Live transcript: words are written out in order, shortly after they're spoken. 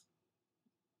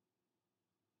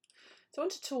So I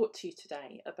want to talk to you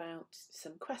today about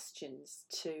some questions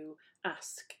to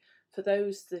ask for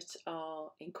those that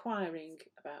are inquiring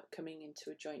about coming into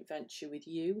a joint venture with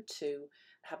you to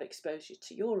have exposure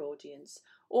to your audience,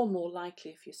 or more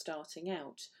likely if you're starting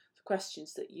out, for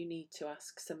questions that you need to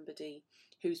ask somebody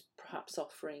who's perhaps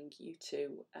offering you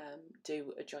to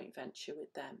do a joint venture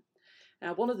with them.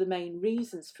 Now, one of the main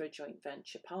reasons for a joint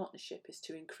venture partnership is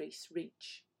to increase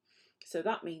reach. So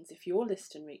that means if your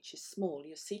list and reach is small,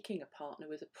 you're seeking a partner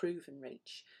with a proven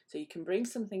reach. So you can bring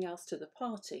something else to the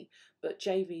party, but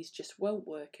JVs just won't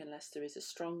work unless there is a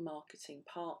strong marketing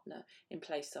partner in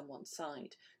place on one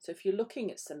side. So if you're looking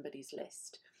at somebody's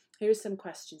list, here are some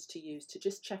questions to use to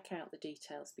just check out the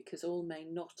details, because all may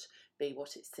not be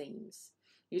what it seems.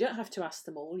 You don't have to ask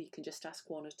them all, you can just ask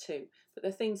one or two, but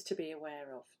they're things to be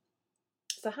aware of.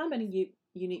 So how many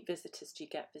unique visitors do you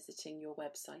get visiting your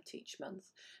website each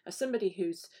month? As somebody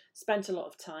who's spent a lot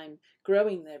of time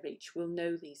growing their reach will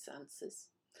know these answers.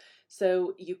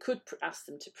 So you could ask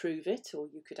them to prove it, or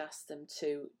you could ask them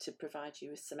to provide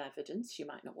you with some evidence. You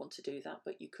might not want to do that,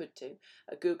 but you could do.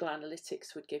 Google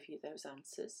Analytics would give you those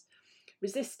answers.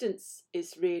 Resistance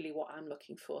is really what I'm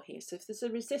looking for here. So if there's a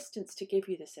resistance to give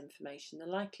you this information, the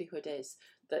likelihood is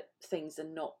that things are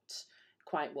not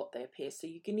quite what they appear. So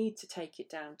you need to take it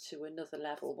down to another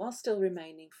level while still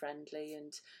remaining friendly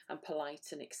and polite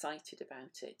and excited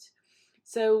about it.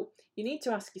 So you need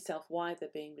to ask yourself why they're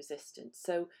being resistant.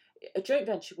 So a joint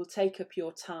venture will take up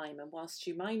your time, and whilst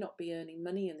you might not be earning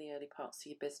money in the early parts of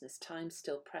your business, time's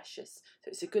still precious. So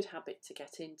it's a good habit to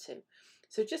get into.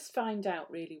 So just find out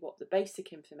really what the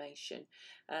basic information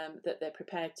that they're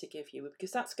prepared to give you,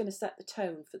 because that's going to set the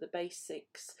tone for the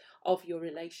basics of your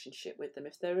relationship with them.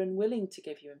 If they're unwilling to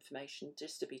give you information,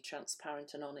 just to be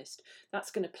transparent and honest,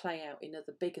 that's going to play out in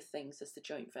other bigger things as the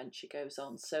joint venture goes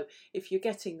on. So if you're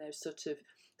getting those sort of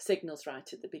signals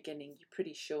right at the beginning, you're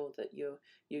pretty sure that you're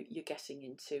getting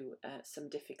into some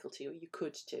difficulty, or you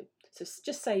could do. So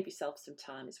just save yourself some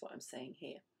time is what I'm saying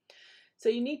here. So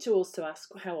you need to also ask,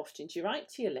 how often do you write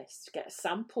to your list? Get a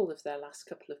sample of their last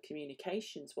couple of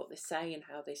communications. What they say and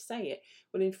how they say it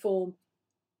will inform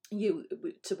you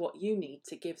to what you need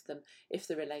to give them if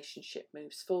the relationship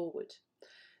moves forward.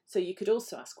 So you could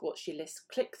also ask, what's your list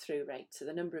click-through rate? So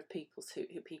the number of people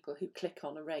who click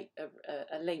on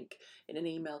a link in an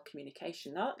email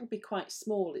communication. That will be quite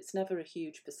small. It's never a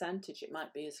huge percentage. It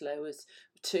might be as low as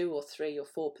 2 or 3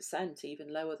 or 4%,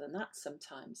 even lower than that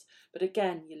sometimes. But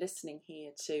again, you're listening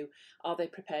here to, are they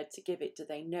prepared to give it? Do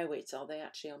they know it? Are they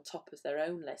actually on top of their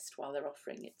own list while they're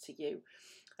offering it to you?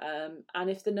 And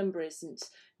if the number isn't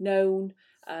known,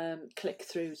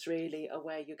 click-throughs really are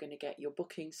where you're going to get your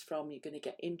bookings from. You're going to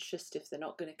get interest if they're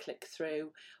not going to click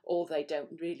through, or they don't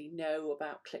really know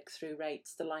about click-through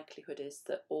rates. The likelihood is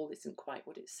that all isn't quite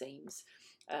what it seems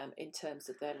in terms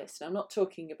of their list. And I'm not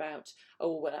talking about,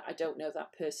 oh, well, I don't know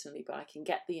that personally, but I can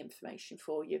get the information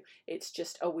for you. It's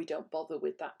just, oh, we don't bother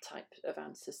with that type of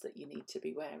answers that you need to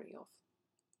be wary of.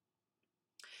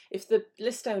 If the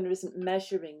list owner isn't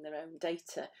measuring their own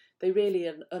data, they really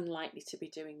are unlikely to be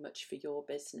doing much for your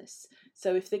business.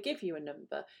 So if they give you a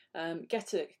number,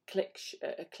 get a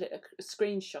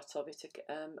screenshot of it,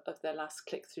 of their last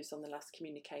click-throughs on the last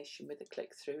communication with a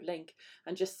click-through link,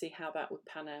 and just see how that would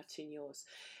pan out in yours.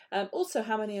 Also,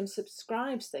 how many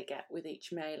unsubscribes they get with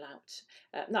each mail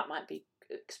out. That might be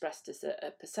expressed as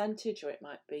a percentage, or it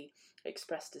might be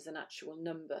expressed as an actual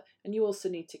number, and you also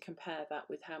need to compare that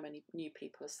with how many new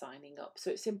people are signing up. So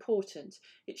it's important.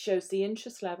 It shows the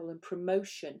interest level and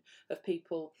promotion of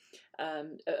people,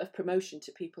 of promotion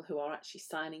to people who are actually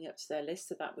signing up to their list.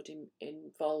 So that would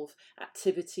involve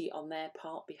activity on their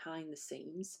part behind the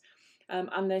scenes.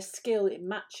 And their skill in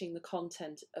matching the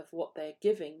content of what they're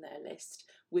giving their list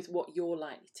with what you're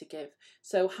likely to give.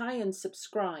 So high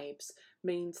unsubscribes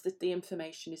means that the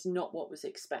information is not what was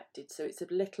expected, so it's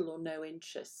of little or no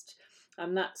interest,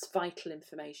 and that's vital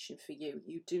information for you.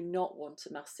 You do not want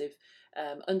a massive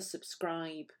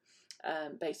unsubscribe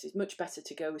base. It's much better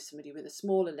to go with somebody with a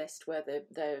smaller list where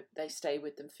they stay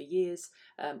with them for years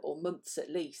or months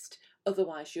at least.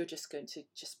 Otherwise, you're just going to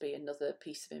be another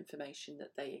piece of information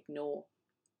that they ignore.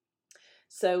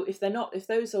 So if that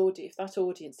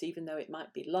audience, even though it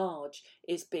might be large,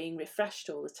 is being refreshed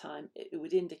all the time, it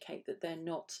would indicate that they're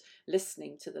not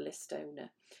listening to the list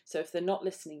owner. So if they're not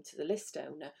listening to the list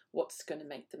owner, what's going to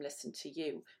make them listen to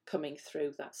you coming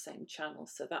through that same channel?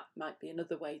 So that might be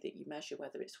another way that you measure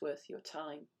whether it's worth your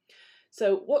time.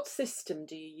 So what system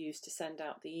do you use to send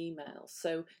out the emails?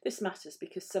 So this matters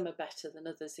because some are better than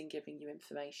others in giving you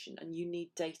information, and you need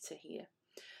data here.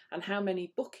 And how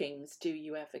many bookings do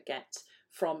you ever get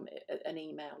from an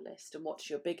email list, and what's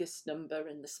your biggest number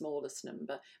and the smallest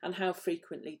number, and how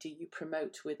frequently do you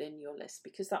promote within your list,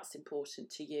 because that's important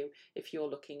to you if you're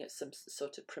looking at some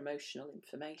sort of promotional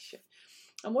information.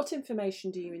 And what information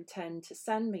do you intend to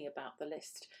send me about the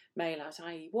list mail out,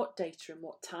 i.e. what data and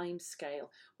what time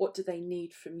scale? What do they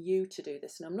need from you to do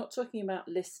this? And I'm not talking about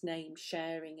list name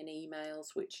sharing and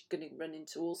emails, which are going to run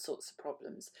into all sorts of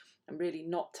problems. I'm really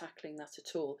not tackling that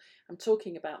at all. I'm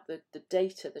talking about the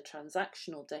data, the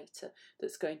transactional data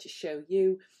that's going to show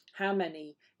you how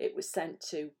many it was sent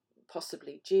to,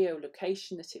 possibly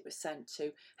geolocation that it was sent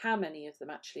to, how many of them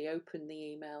actually opened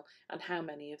the email, and how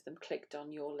many of them clicked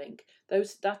on your link.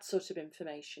 That sort of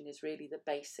information is really the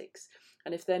basics.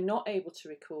 And if they're not able to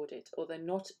record it, or they're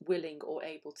not willing or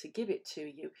able to give it to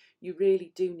you, you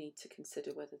really do need to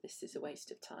consider whether this is a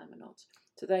waste of time or not.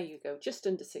 So there you go, just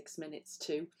under 6 minutes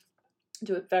to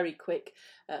do a very quick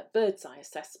bird's eye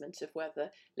assessment of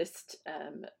whether list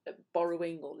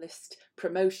borrowing or list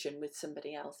promotion with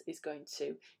somebody else is going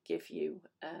to give you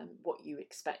what you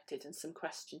expected, and some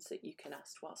questions that you can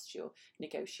ask whilst you're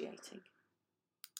negotiating.